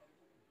দিয়ে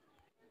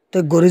তো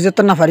গরি যত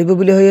না পারিব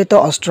বলে হয়ে তো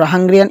অস্ট্রো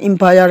হাঙ্গেরিয়ান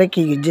এম্পায়ারে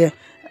কি যে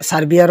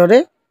সার্বিয়ারে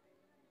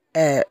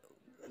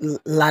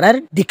লারার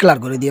ডিক্লার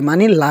করে দিয়ে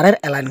মানে লারার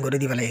অ্যালাইন করে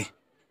দিয়ে বলে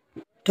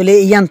তাহলে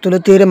ইয়ান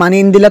তুলতে মানে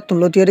ইন্দিলা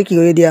তুলতে কি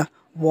হয়ে দিয়া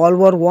World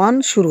War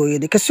I শুরু হয়ে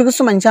দিয়ে কিছু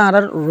কিছু মানুষ আর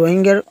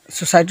রোহিঙ্গার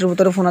সোসাইটির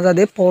ভিতরে ফোনা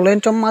যায়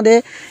পোল্যান্ডের মাঝে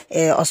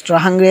অস্ট্রো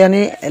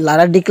হাঙ্গেরিয়ানে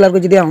লারার ডিক্লার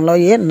করছে দিয়ে আনলো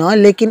ইয়ে নয়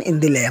লেকিন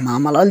ইন্দিলে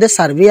মামলা হল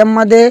সার্বিয়ার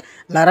মাঝে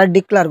লারার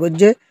ডিক্লার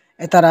করছে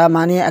তারা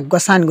মানে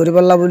একবার সাইন করি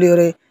বললা বলি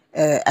ওরে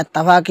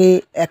এত্তাফাকি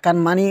একান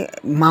মানে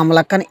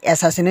মামলা কান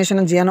অ্যাসাসিনেশন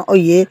জিয়ান ও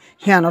ইয়ে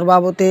হিয়ানোর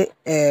বাবতে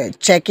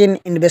চেক ইন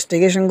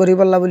ইনভেস্টিগেশন করি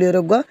বললা বলি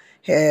ওরে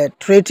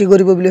ট্রেটি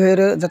করিব বলে হয়ে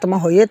যাতে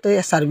হয়ে তো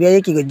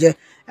সার্বিয়ায় কি করছে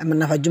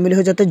মানে হজ্জ মিলি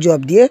হয়ে যাতে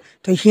জব দিয়ে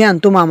তো হিয়ান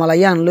তো মামলা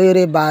ইয়ান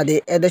লইরে বাদে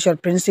এদেশের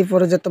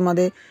প্রিন্সিপরে যে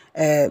তোমাদের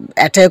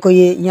অ্যাটাক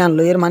হয়ে ইয়ান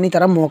লইয়ের মানে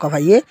তারা মৌকা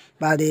পাইয়ে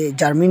বাদে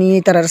জার্মানি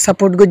তারা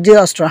সাপোর্ট করছে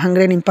অস্ট্রো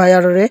হাঙ্গেরিয়ান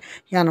এম্পায়ারে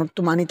ইয়ানোর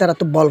তো মানে তারা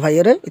তো বল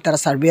ভাইয়েরে তারা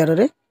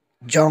সার্বিয়ারে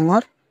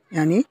জঙর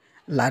ইয়ানি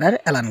লারার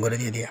এলান করে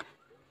দিয়ে দিয়া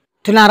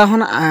তুলে আর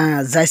এখন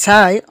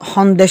যাইসাই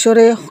হন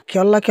দেশরে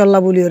খেয়ল্লা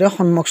বলি ওরে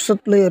হন মকসদ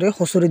লই ওরে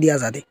হসুরি দিয়া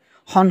যাদে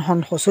হন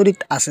হসুরিত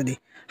আছে দি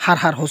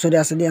হার হসুরি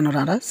আছে দি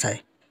এনারা চাই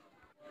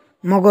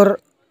মগর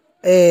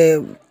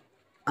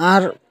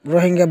আর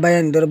রোহিঙ্গা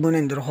বাইন্দর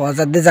বনেন্দর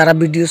হজাদে যারা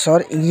ভিডিও সর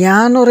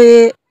ইয়ানরে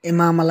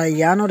মামলা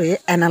ইয়ানরে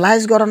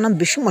অ্যানালাইজ করার নাম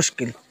বেশি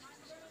মুশকিল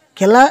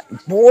খেলা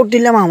বোর্ড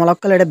দিলে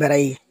মামলাক্কল এটা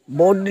বেড়াই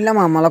বোর্ড দিলে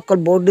মামলাক্কল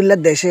বোর্ড দিলে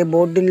দেশে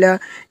বোর্ড দিলে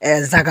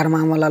জাগার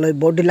মামলা লই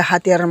বোর্ড দিলে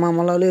হাতিয়ার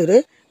মামলা লই রে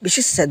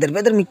বেশি সেদের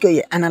বেদের মিকে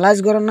অ্যানালাইজ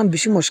করার নাম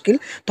বেশি মুশকিল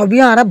তবে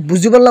আর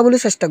বুঝি বললা বলে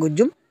চেষ্টা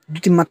করছুম দু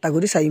তিন মাত্রা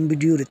করি চাইম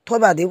ভিডিও রে তো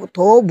বাদে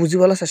তো বুঝি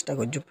বলার চেষ্টা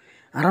করছুম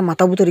আর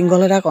মাথা বুতো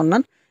রিঙ্গলে রাখ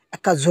অন্যান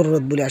একটা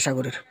জরুরত বলে আশা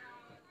করি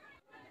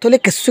তাহলে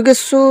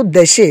কিছু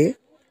দেশে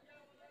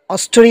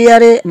অস্ট্রিয়া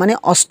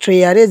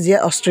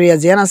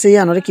জিয়ান আছে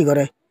ইয়ানরে কি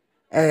করে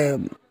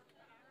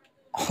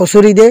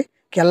হসুরি দে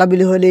কেলা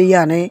বিলি হলে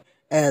ইয়ানে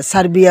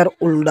সার্বিয়ার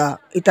উল্ডা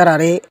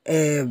ইতারারে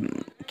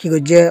কি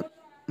করছে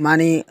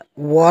মানে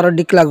ওয়ার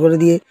ডিক্লার করে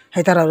দিয়ে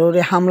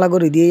হেতারে হামলা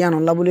করে দিয়ে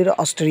ইয়ানল্লা বলির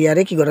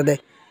অস্ট্রিয়ারে কি করে দেয়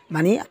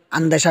মানে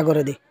আন্দেশা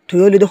করে দে তুই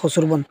হইলি দে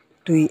হসুর বন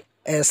তুই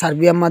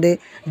সার্বিয়ার মাদে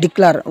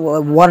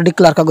ওয়ার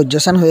ডিক্লার কাগজ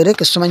জসান হয়ে রে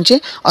কিছু মানছে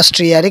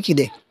অস্ট্রিয়ারে কি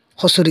দে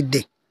হসুরিত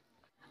দে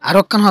আর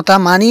কান হতা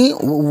মানে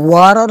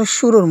ওয়ারর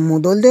শুরুর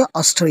মুদল দে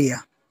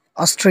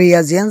অস্ট্রিয়া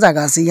যেন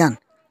জায়গা আছে ইয়ান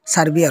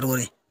সার্বিয়ার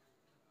ওরে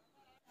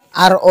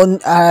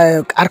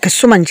আর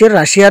কিছু মানুষের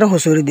রাশিয়ার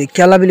হসুরি দে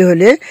খেলা বিলি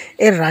হলে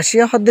এই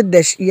রাশিয়া হদ্দের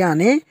দেশ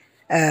ইয়ানে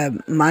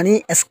মানে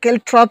স্কেল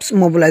ট্রপস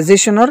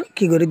মোবিলাইজেশনের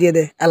কি করে দিয়ে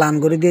দে এলান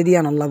করে দিয়ে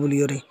আনল্লা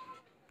বলিওরে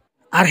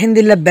আর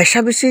হিন্দিল্লা বেশা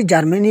বেশি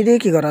জার্মানিরে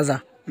কি করা যা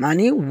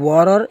মানে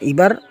ওয়ারর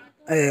এবার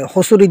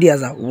হসুরি দিয়া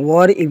যা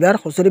ওয়ার এবার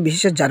হসুরি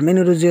বিশেষ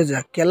জার্মানি রুজিয়ে যা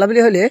কেলা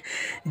বলি হলে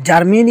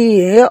জার্মানি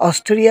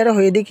অস্ট্রেলিয়ার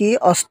হয়ে দেখি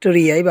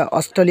অস্ট্রেলিয়াই বা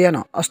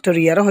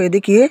অস্ট্রেলিয়ার হয়ে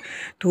দেখি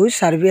তুই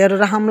সার্বিয়ার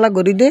হামলা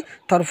করি দে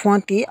তোর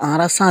ফুয়াতি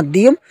আরা সাঁত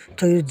দিম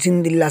তুই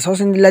জিন্দিল্লা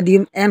সসিন্দিল্লা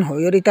দিম এন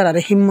হয়ে তার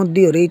আরে হিম্মত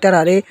দিও রে তার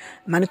আরে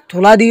মানে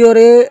তোলা দিও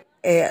রে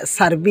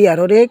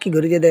সার্বিয়ারে কি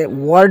করি দে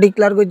ওয়ার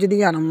ডিক্লার করে যদি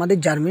আমাদের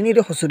জার্মানির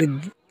হসুরি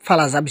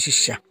ফালা যা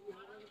বিশেষা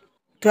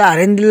তো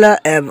আরেন্দিল্লা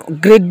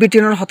গ্রেট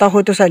ব্রিটেনের হতা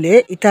হইতে চাইলে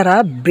ইতারা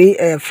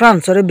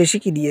ফ্রান্সরে বেশি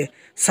কি দিয়ে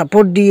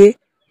সাপোর্ট দিয়ে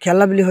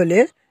খেলা বলি হলে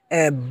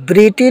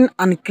ব্রিটেন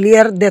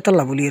আনক্লিয়ার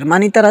দেতলা বলি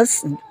মানে তারা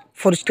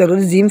পরিষ্কার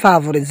করে জিম পাওয়া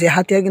পড়ে যে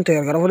হাতিয়ার কিন্তু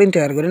তৈরি করা পড়ে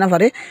তৈরি করে না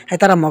পারে হ্যাঁ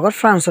তারা মগর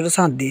ফ্রান্সরে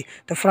সাঁত দিয়ে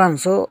তো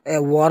ফ্রান্সও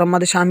ওয়ার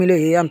মধ্যে সামিল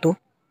হয়ে আনতো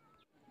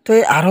তো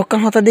আরো কান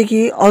হতা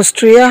দেখি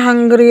অস্ট্রিয়া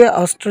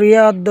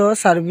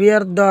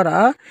সার্বিয়ার দ্বারা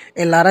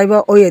এ লড়াই বা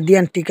ওই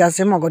দিয়ান ঠিক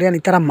আছে মগরিয়ান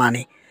ইতারা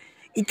মানে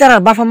ইতার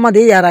বাফাম্মা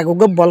দিয়ে ইয়ার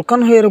আগে বলকান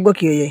হয়ে রোগ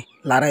কি হয়ে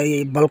লড়াই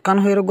বলকান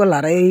হয়ে রোগ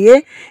লড়াই হয়ে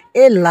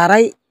এ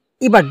লড়াই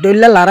ইবার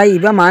ডইল্লা লড়াই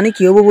ইবা মানে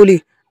কি হবো বলি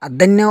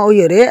আদান্য ওই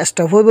রে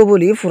স্টপ হইব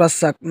বলি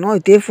ফুরাসাক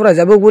নইতে ফুরা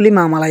যাব বলি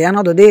মামালায়ান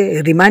দে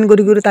রিমাইন্ড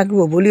করে থাকিব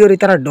বলি ওরে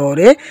তারা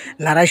ডরে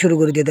লড়াই শুরু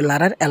করে দিয়ে দে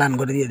লড়াইয়ের এলান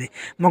করে দিয়ে দে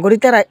মগরি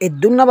তারা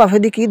এদুন না বাফে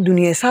দেখি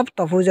দুনিয়া সাফ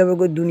তফ হয়ে যাবে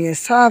গই দুনিয়া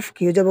সাফ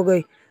কি হয়ে যাবে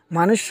গই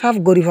মানুষ সাফ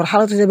গরিবর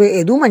হালত হয়ে যাবে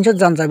এদু মানুষের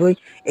জান যাবে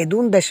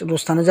এদুন দেশ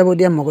রোস্তানে যাব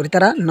দিয়া মগরি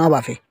তারা ন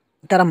বাফে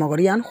তারা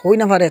মগরিয়ান হই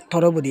না পারে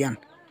থরব দিয়ান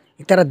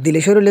তারা দিলে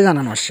শরীরে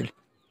জানানো আসছিল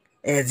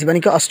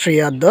জীবানিকে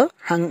অস্ট্রিয়ার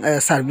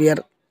সার্বিয়ার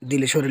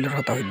দিলে শরীরের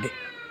হতা হইলে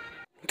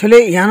তাহলে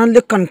ইয়ান হল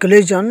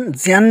কনক্লুজন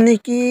যে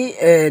নাকি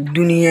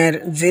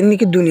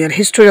দুনিয়ার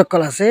হিস্ট্রি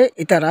অকল আছে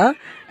ইতারা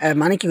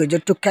মানে কি হয়েছে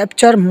to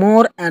capture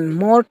more and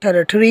more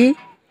territory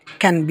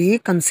can be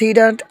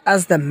considered as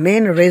the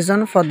main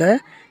reason for the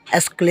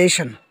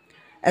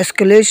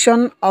escalation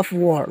of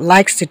war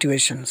like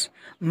situations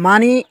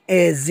মানে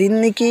যে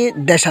নাকি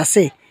দেশ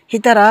আছে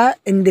হিতারা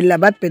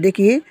ইন্দিল্লাবাদ পে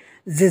দেখি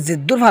যে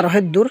জিদ্দুর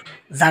ভারহের দূর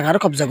জাগার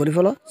কবজা করি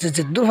ফেলো যে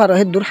জিদ্দুর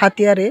ভারহের দূর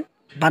হাতিয়ার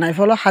বানাই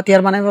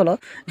ফেলো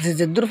যে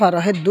জিদ্দুর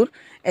ভারহের দূর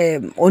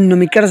অন্য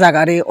মিকার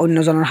জাগারে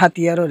অন্যজনের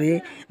হাতিয়ারে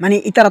মানে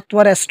ইতারা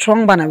তোমার স্ট্রং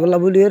বানাই বলা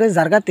বলি রে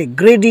জারগাতে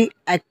গ্রেডি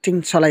অ্যাক্টিং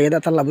চলাই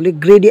দাতাল্লা বলি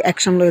গ্রেডি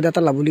অ্যাকশন লই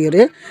দাতাল্লা বলি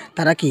রে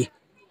তারা কি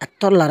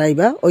এত্তর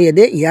লড়াইবা ওই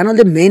এদে ইয়ান হল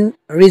দ্য মেইন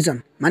রিজন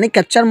মানে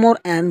capture more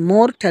and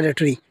more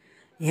territory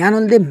ইয়ান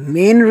হল দ্য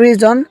মেইন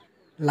রিজন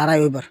লড়াই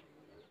হইবার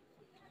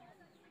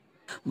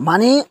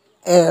মানে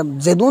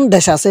যেদুন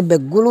দেশ আছে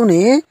বেগগুলো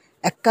নিয়ে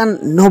একখান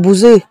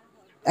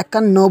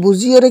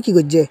নবুজিয়ে কি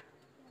করছে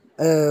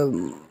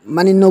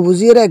মানে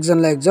নবুজিয়ে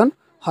একজন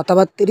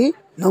হতাবাত্তিরি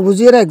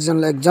নবুজিয়ে একজন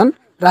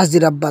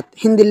রাজদির আব্বাদ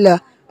হিন্দিল্লা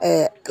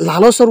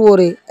লালসর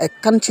ওরে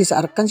একখান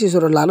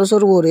শিশর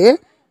লালসর ওরে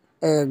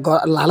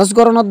লালস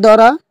গরণের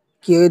দ্বারা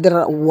কি এদের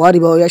ওয়ার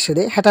ইবা হয়ে আসে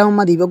রে হেটা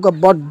মাম্মা দিব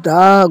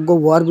বড্ডা গো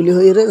ওয়ার বলি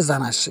হয়ে রে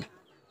জানা আসে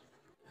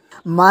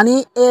মানে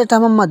এটা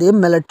মাম্মা দিয়ে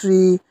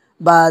মিলিটারি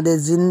বা দে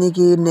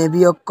জিন্নিকি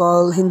নেভি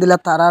অকল হিন্দিলা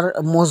তারার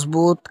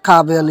মজবুত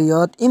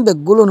কাবেলিয়ত ইন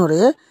বেগগুলো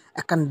নরে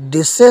একখান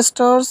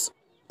ডিসেস্টার্স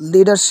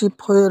লিডারশিপ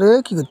হয়ে রে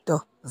কি করতো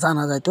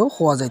জানা যাইতো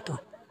হওয়া যাইতো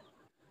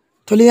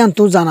তাহলে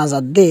তো জানা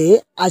যাত দে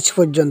আজ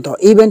পর্যন্ত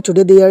even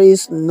today there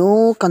is no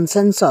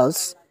consensus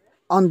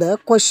on the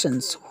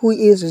questions who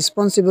is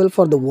responsible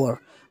for the war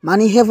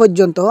মানে হে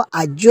পর্যন্ত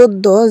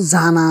আজদ্দ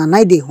জানা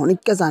নাই দে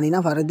হনিককে জানি না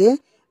পারে দে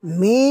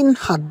মেইন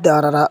হাত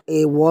দ্বারা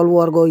এই ওয়ার্ল্ড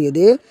ওয়ার গো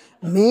ইয়ে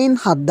মেইন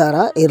হাত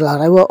দ্বারা এই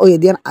লড়াই ও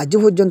এদিয়ান আজ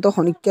পর্যন্ত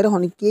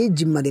হনিককে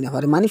জিম্মা দিনা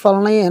পারে মানে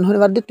ফলনাই এন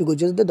হনিবার দিক তুই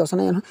যদি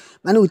দশনাই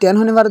মানে উইতেন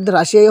হনিবার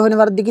রাশিয়া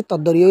হনিবার দিকে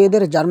তদ্দরীয়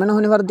এদের জার্মান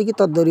হনিবার দিকে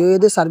তদ্দরীয়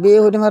এদের সার্বিয়া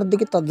হনিবার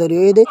দিকে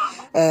তদ্দরীয় এদের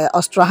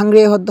অস্ট্রো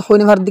হাঙ্গেরি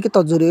হনিবার দিকে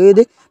তদ্দরীয়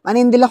এদের মানে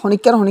ইন্দিলা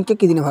হনিককে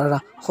কি দিনা পারা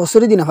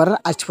হসরি দিনা পারা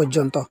আজ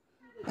পর্যন্ত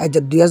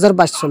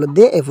 2022 সালের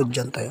দিয়ে এ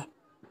পর্যন্ত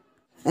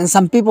And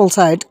some people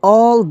said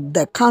all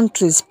the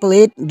countries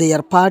played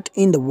their part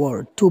in the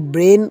war to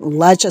bring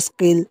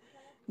large-scale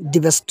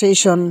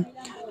devastation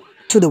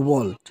to the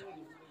world,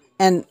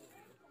 and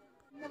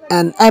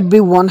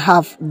everyone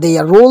have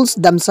their roles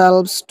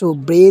themselves to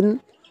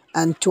bring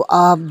and to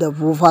up the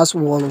First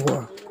World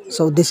War.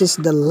 So this is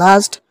the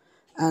last,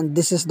 and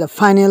this is the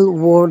final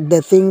war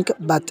they think.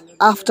 But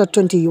after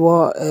 20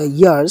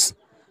 years,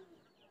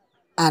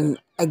 and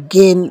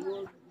again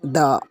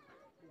the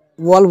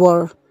World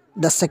War.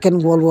 The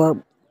Second World War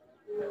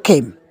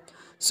came.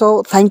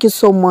 So thank you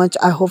so much.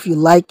 I hope you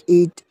like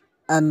it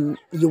and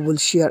you will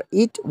share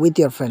it with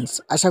your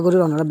friends. আশা করি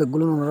ওনারা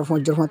বেগুলো ওনারা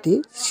ফোনের মধ্যে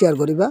share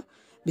করিবা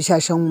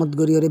বিষয় সংমত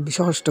করিয়ে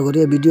বিষয় কষ্ট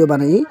করিয়ে ভিডিও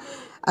বানাই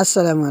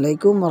আসসালামু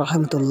আলাইকুম ওয়া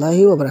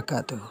রাহমাতুল্লাহি ওয়া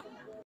বারাকাতুহু